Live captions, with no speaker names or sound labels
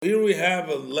Here we have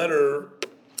a letter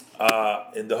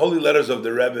in the Holy Letters of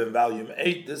the Rebbe in Volume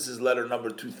 8. This is letter number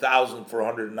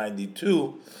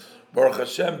 2492. Baruch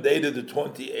Hashem, dated the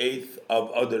 28th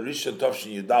of Adar Rishon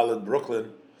Tavshin Yudalet,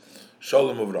 Brooklyn.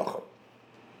 Shalom Uvracha.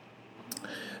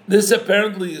 This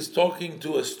apparently is talking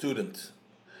to a student.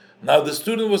 Now the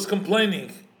student was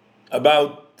complaining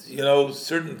about,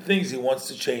 certain things. He wants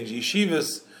to change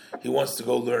yeshivas. He wants to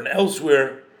go learn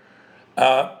elsewhere.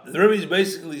 The Rebbe is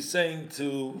basically saying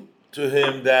to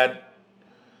him that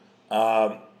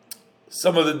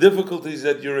some of the difficulties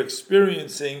that you're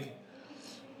experiencing,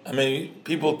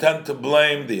 people tend to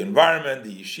blame the environment,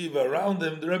 the yeshiva around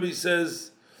them. The Rebbe says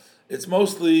it's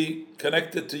mostly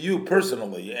connected to you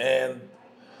personally, and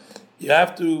you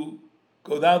have to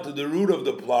go down to the root of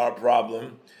the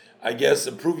problem, I guess,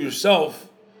 improve yourself,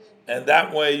 and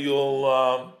that way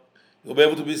you'll be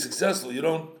able to be successful. You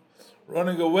don't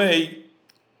running away,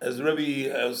 as the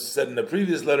Rebbe said in the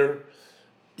previous letter,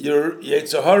 your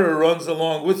Yetzer Hara runs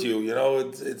along with you.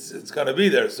 It's going to be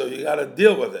there, so you got to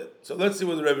deal with it. So let's see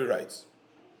what the Rebbe writes.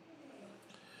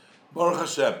 Baruch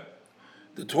Hashem,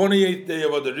 the 28th day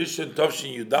of Adar Rishon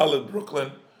Tavshin Yudalet,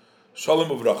 Brooklyn, Shalom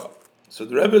Uvracha. So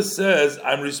the Rebbe says,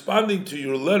 I'm responding to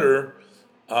your letter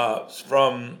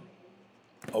from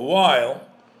a while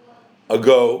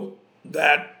ago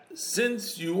that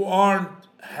since you aren't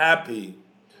happy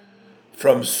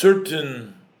from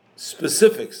certain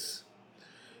specifics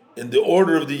in the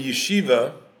order of the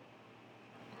yeshiva,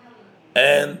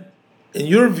 and in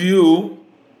your view,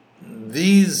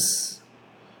 these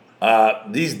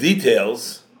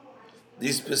details,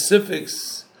 these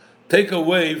specifics, take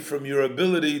away from your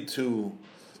ability to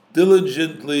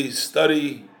diligently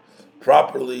study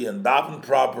properly and daven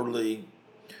properly.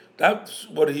 That's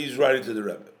what he's writing to the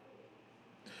Rebbe.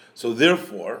 So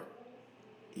therefore,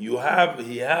 he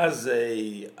has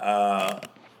a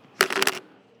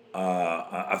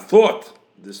thought.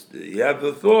 He had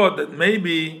the thought that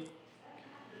maybe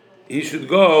he should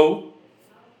go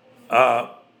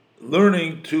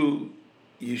learning to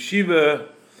yeshiva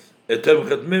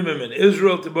in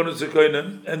Israel,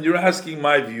 and you're asking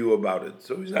my view about it.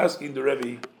 So he's asking the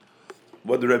Rebbe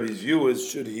what the Rebbe's view is.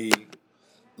 Should he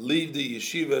leave the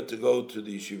yeshiva to go to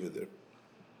the yeshiva there?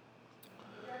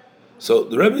 So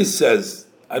the Rebbe says,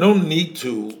 I don't need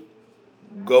to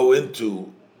go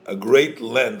into a great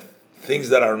length, things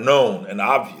that are known and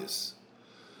obvious,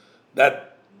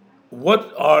 that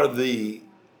what are the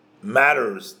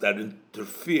matters that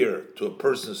interfere to a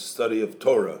person's study of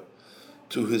Torah,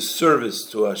 to his service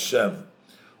to Hashem,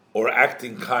 or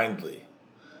acting kindly.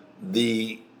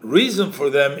 The reason for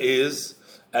them is,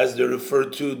 as they refer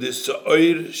to, the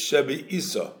Sa'ir Shebi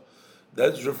Isa,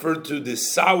 that's referred to the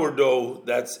sourdough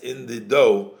that's in the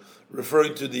dough,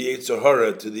 referring to the Yetzer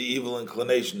Hara, to the evil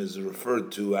inclination, is referred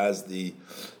to as the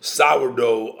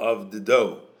sourdough of the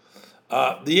dough.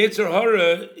 The Yetzer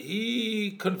Hara,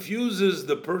 he confuses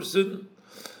the person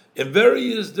in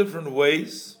various different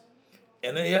ways,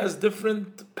 and he has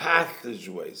different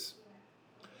passageways.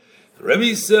 The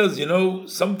Rebbe says,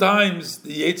 sometimes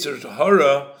the Yetzer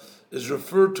Hara is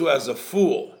referred to as a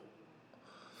fool,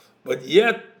 but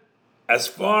yet, as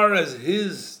far as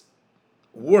his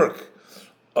work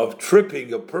of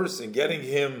tripping a person, getting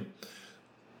him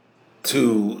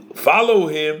to follow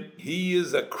him, he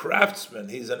is a craftsman.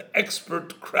 He's an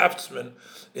expert craftsman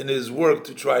in his work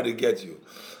to try to get you.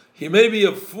 He may be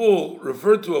a fool,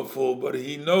 referred to a fool, but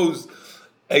he knows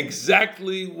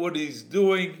exactly what he's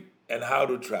doing and how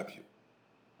to trap you.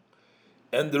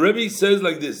 And the Rebbe says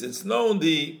like this, it's known,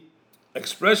 the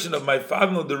expression of my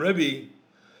father, the Rebbe,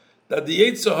 that the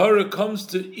Yetzer Hara comes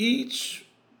to each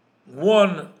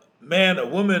one, man, a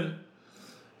woman,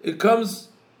 it comes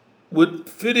with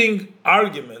fitting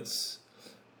arguments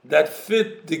that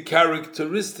fit the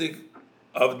characteristic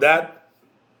of that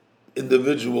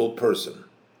individual person.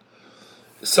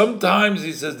 Sometimes,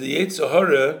 he says, the Yetzer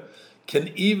Hara can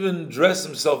even dress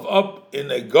himself up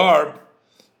in a garb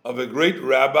of a great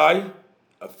rabbi,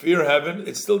 a fear heaven.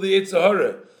 It's still the Yetzer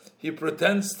Hara. He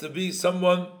pretends to be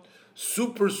someone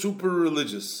super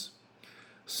religious.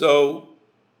 So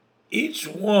each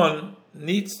one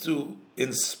needs to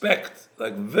inspect,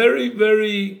 like very,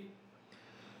 very,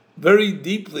 very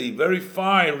deeply, very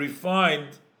fine,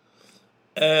 refined,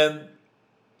 and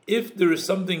if there is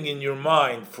something in your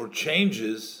mind for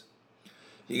changes,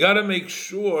 you got to make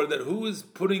sure that who is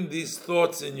putting these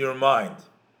thoughts in your mind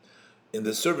in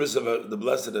the service of the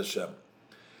blessed Hashem,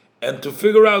 and to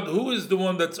figure out who is the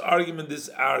one that's arguing these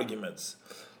arguments.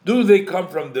 Do they come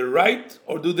from the right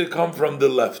or do they come from the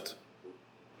left?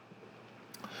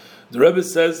 The Rebbe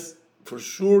says, for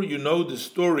sure you know the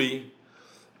story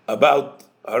about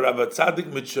Harav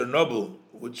Tzadik mit Chernobyl,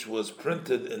 which was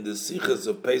printed in the Sichas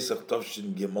of Pesach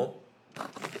Tovshin Gimel.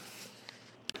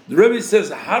 The Rebbe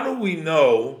says, how do we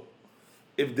know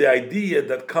if the idea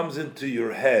that comes into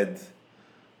your head,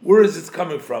 where is it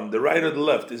coming from, the right or the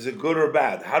left? Is it good or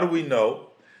bad? How do we know?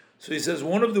 So he says,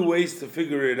 one of the ways to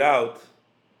figure it out,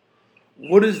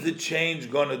 what is the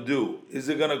change going to do? Is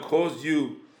it going to cause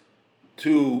you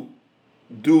to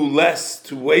do less,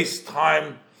 to waste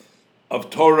time of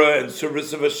Torah and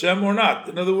service of Hashem or not?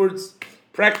 In other words,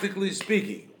 practically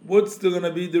speaking, what's going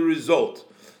to be the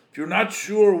result? If you're not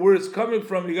sure where it's coming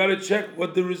from, you got to check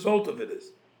what the result of it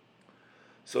is.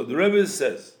 So the Rebbe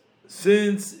says,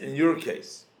 since in your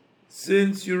case,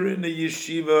 since you're in a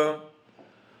yeshiva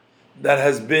that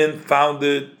has been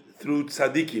founded through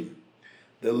tzaddikim,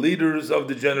 the leaders of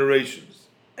the generations,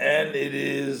 and it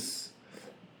is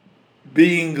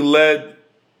being led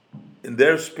in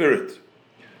their spirit,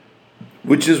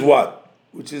 which is what?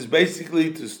 Which is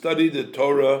basically to study the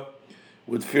Torah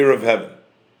with fear of heaven.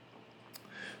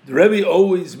 The Rebbe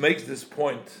always makes this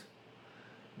point.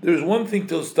 There's one thing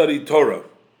to study Torah,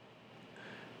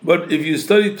 but if you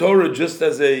study Torah just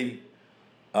as a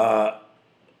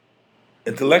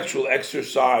intellectual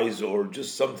exercise or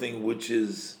just something which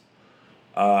is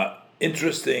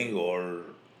interesting or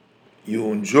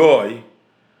you enjoy,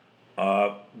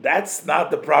 that's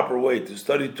not the proper way to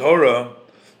study Torah.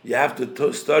 You have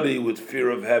to study with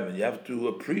fear of heaven. You have to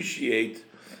appreciate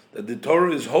that the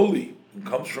Torah is holy and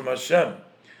comes from Hashem.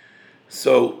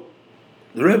 So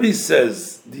the Rebbe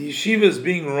says the yeshiva is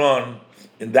being run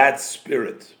in that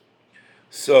spirit.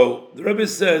 So the Rebbe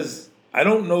says, I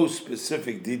don't know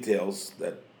specific details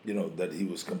that he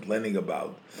was complaining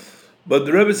about, but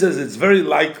the Rebbe says it's very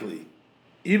likely,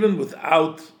 even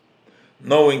without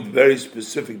knowing very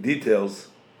specific details,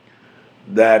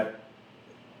 that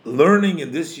learning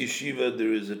in this yeshiva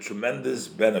there is a tremendous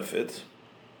benefit,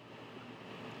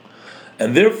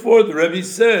 and therefore the Rebbe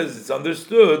says it's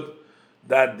understood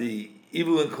that the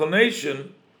evil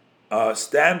inclination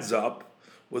stands up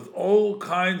with all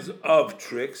kinds of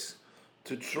tricks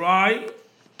to try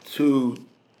to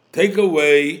take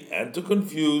away and to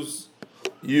confuse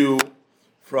you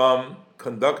from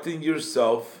conducting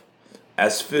yourself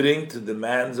as fitting to the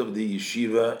demands of the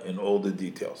yeshiva in all the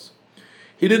details.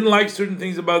 He didn't like certain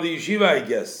things about the yeshiva, I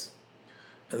guess.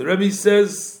 And the Rebbe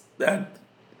says that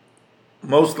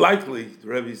most likely, the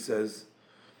Rebbe says,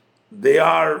 they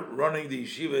are running the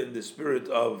yeshiva in the spirit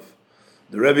of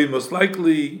the Rebbe. Most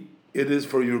likely, it is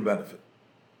for your benefit.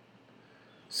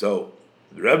 So,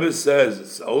 the Rebbe says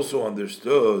it's also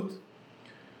understood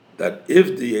that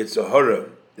if the Yetzer Hara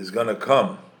is going to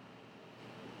come,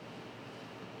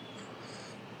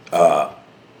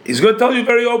 he's going to tell you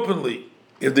very openly.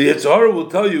 If the Yetzer Hara will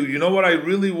tell you, you know what I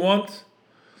really want?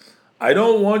 I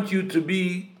don't want you to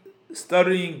be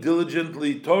studying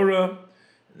diligently Torah,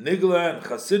 Nigla, and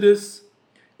Chassidus.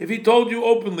 If he told you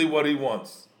openly what he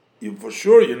wants, for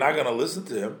sure you're not going to listen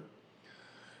to him,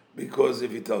 because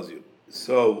if he tells you.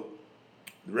 So,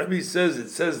 the Rebbe says, it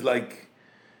says like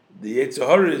the Yetzer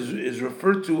Hara is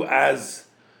referred to as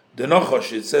the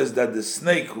Nochosh. It says that the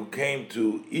snake who came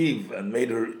to Eve and made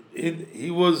her,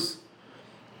 he was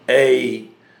a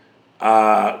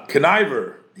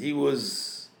conniver. He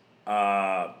was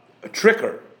a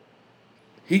tricker.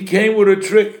 He came with a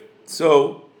trick.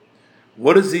 So,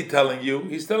 what is he telling you?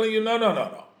 He's telling you,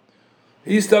 no.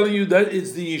 He's telling you that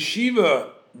it's the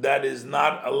yeshiva that is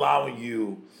not allowing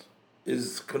you,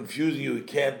 is confusing you. It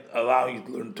can't allow you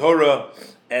to learn Torah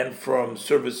and from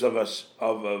service of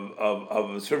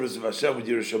service of Hashem with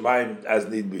your Shemayim as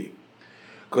need be,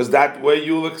 because that way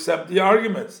you'll accept the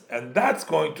arguments, and that's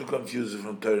going to confuse you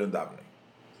from Torah and davening.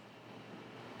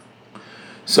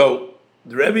 So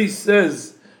the Rebbe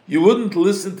says you wouldn't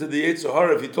listen to the Yetzer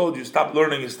Hara if he told you stop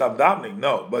learning and stop davening.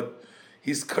 No, but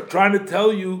he's trying to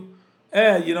tell you,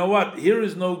 you know what? Here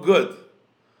is no good.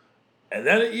 And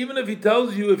then even if he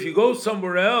tells you, if you go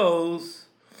somewhere else,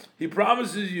 he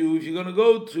promises you, if you're going to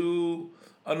go to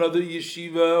another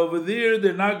yeshiva over there,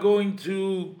 they're not going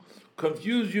to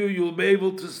confuse you. You'll be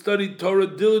able to study Torah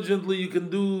diligently. You can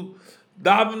do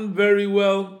daven very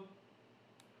well.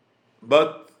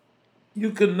 But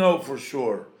you can know for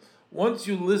sure, once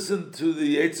you listen to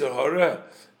the Yetzer Hara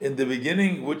in the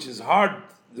beginning, which is hard,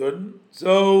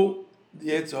 so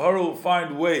the Yetzer Hara will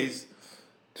find ways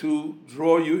to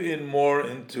draw you in more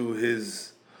into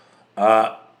his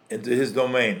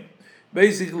domain.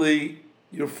 Basically,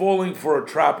 you're falling for a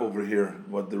trap over here,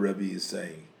 what the Rebbe is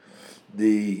saying.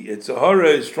 The Yetzer Hara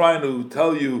is trying to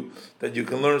tell you that you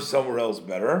can learn somewhere else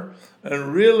better,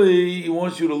 and really he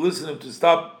wants you to listen to him to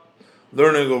stop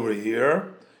learning over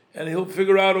here. and he'll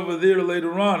figure out over there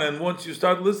later on. And once you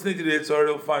start listening to the Yetzer Hara,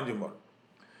 he'll find you more.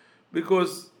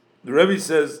 Because the Rebbe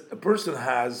says a person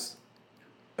has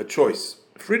a choice,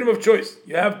 freedom of choice.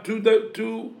 You have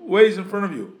two ways in front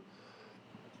of you.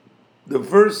 The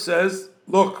verse says,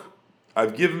 look,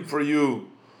 I've given for you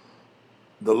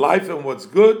the life and what's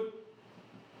good,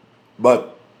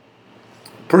 but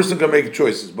a person can make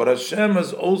choices. But Hashem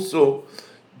has also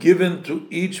given to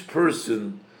each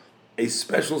person a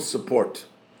special support.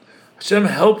 Hashem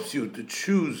helps you to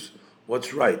choose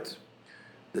what's right.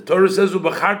 The Torah says,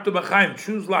 "Ubachartu b'chaim,"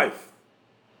 choose life.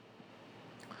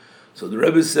 So the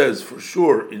Rebbe says, for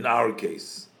sure, in our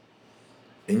case,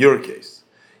 in your case,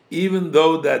 even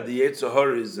though that the Yetzer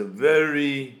Hara is he's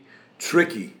very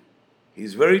tricky,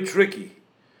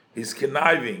 he's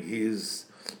conniving, he is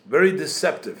very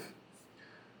deceptive,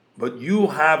 but you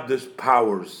have this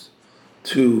powers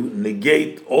to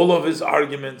negate all of his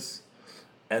arguments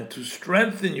and to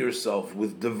strengthen yourself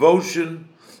with devotion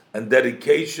and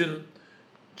dedication.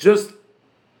 Just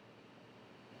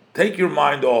take your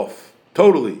mind off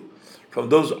totally from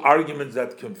those arguments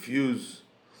that confuse,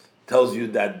 tells you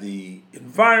that the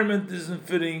environment isn't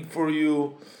fitting for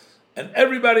you, and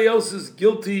everybody else is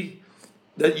guilty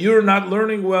that you're not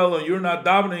learning well, or you're not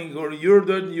davening, or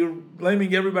you're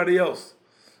blaming everybody else,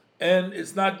 and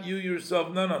it's not you yourself.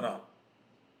 No.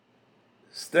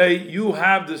 Stay. You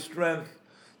have the strength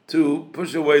to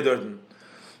push away dirt.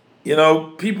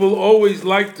 People always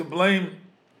like to blame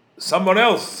someone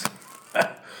else.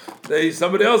 Say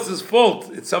somebody else's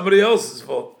fault. It's somebody else's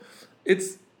fault.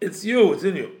 It's you. It's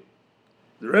in you.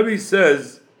 The Rebbe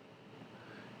says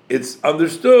it's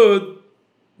understood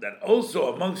that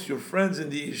also amongst your friends in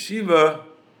the yeshiva,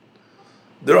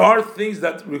 there are things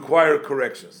that require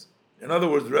corrections. In other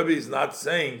words, the Rebbe is not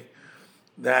saying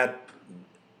that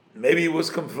maybe he was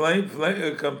complaining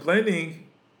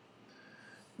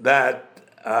that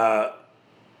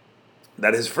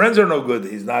his friends are no good.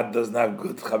 Doesn't have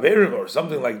good chaverim or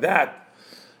something like that.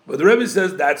 But the Rebbe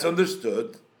says that's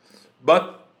understood.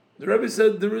 But the Rebbe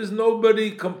said there is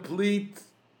nobody completely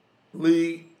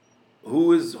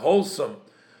who is wholesome.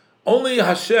 Only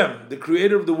Hashem, the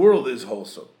creator of the world, is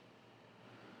wholesome.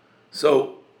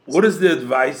 So what is the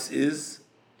advice is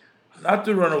not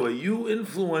to run away. You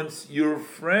influence your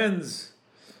friends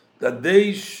that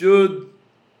they should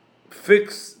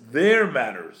fix their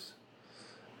matters,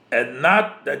 and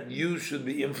not that you should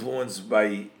be influenced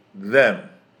by them.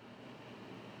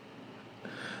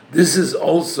 This is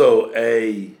also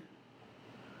a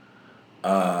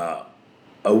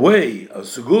way, a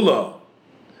segula,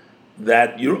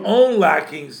 that your own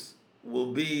lackings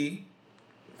will be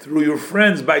through your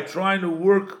friends by trying to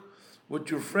work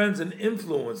with your friends and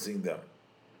influencing them.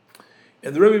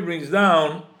 And the Rebbe brings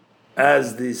down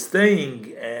as the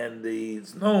saying, and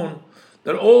it's known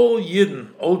that all Yidden,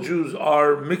 all Jews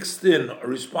are mixed in, are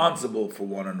responsible for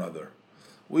one another.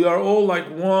 We are all like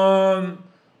one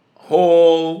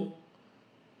whole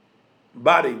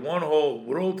body, one whole,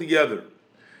 we're all together.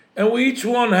 And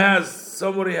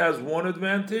somebody has one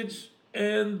advantage,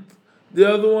 and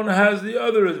the other one has the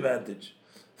other advantage.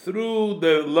 Through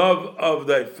the love of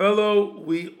thy fellow,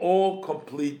 we all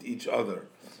complete each other.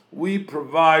 We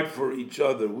provide for each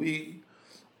other. We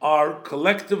are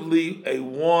collectively a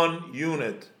one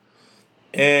unit.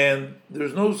 And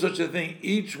there's no such a thing.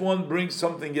 Each one brings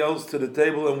something else to the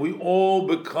table, and we all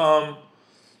become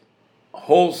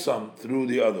wholesome through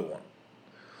the other one.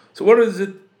 So what does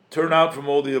it turn out from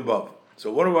all the above?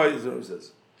 So what do I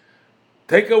says?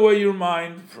 Take away your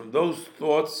mind from those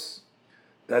thoughts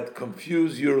that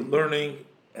confuse your learning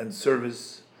and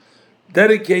service.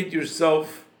 Dedicate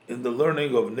yourself in the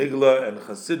learning of Nigla and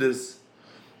Chassidus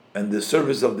and the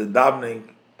service of the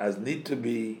davening as need to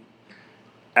be,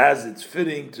 as it's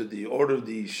fitting to the order of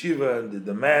the yeshiva and the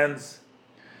demands.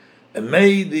 And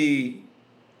may the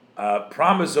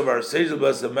promise of our Sage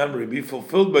Blessed memory be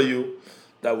fulfilled by you,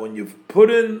 that when you've put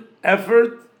in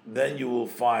effort, then you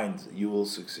will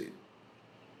succeed.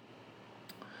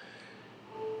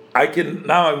 I'm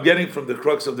getting from the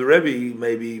crux of the Rebbe,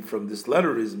 maybe from this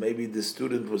letter, is maybe the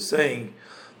student was saying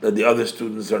that the other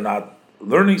students are not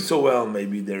learning so well,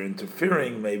 maybe they're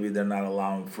interfering, maybe they're not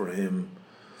allowing for him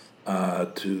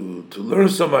to learn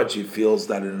so much. He feels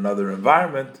that in another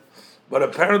environment. But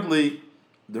apparently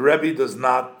the Rebbe does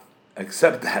not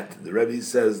accept that. The Rebbe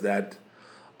says that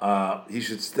he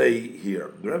should stay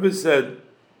here. The Rebbe said,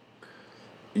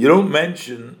 you don't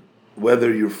mention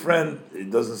whether your friend, it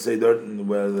doesn't say that,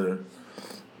 whether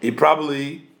he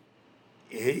probably,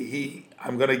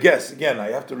 I'm going to guess, again,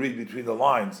 I have to read between the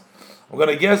lines, I'm going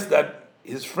to guess that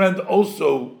his friend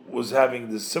also was having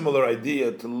this similar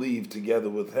idea to leave together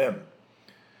with him.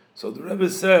 So the Rebbe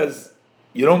says,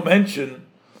 you don't mention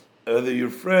whether your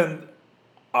friend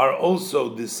are also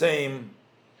the same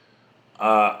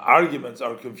arguments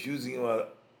are confusing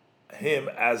him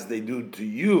as they do to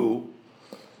you.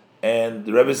 And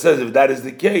the Rebbe says, if that is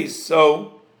the case,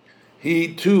 so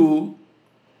he too,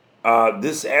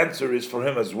 this answer is for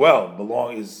him as well,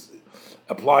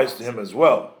 applies to him as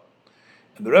well.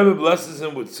 And the Rebbe blesses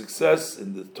him with success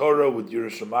in the Torah, with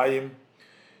Yerushalayim,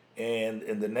 and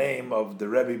in the name of the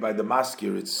Rebbe by the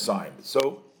maskir, it's signed.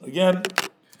 So again,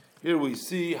 here we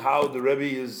see how the Rebbe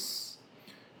is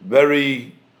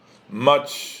very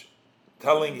much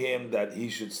telling him that he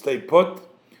should stay put,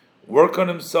 work on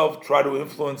himself, try to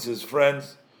influence his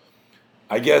friends.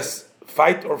 I guess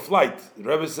fight or flight. The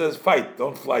Rebbe says fight,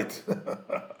 don't flight. You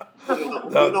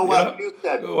know what you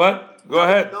said. What? Go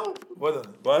ahead. No, What?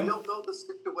 we don't know the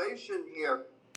situation here.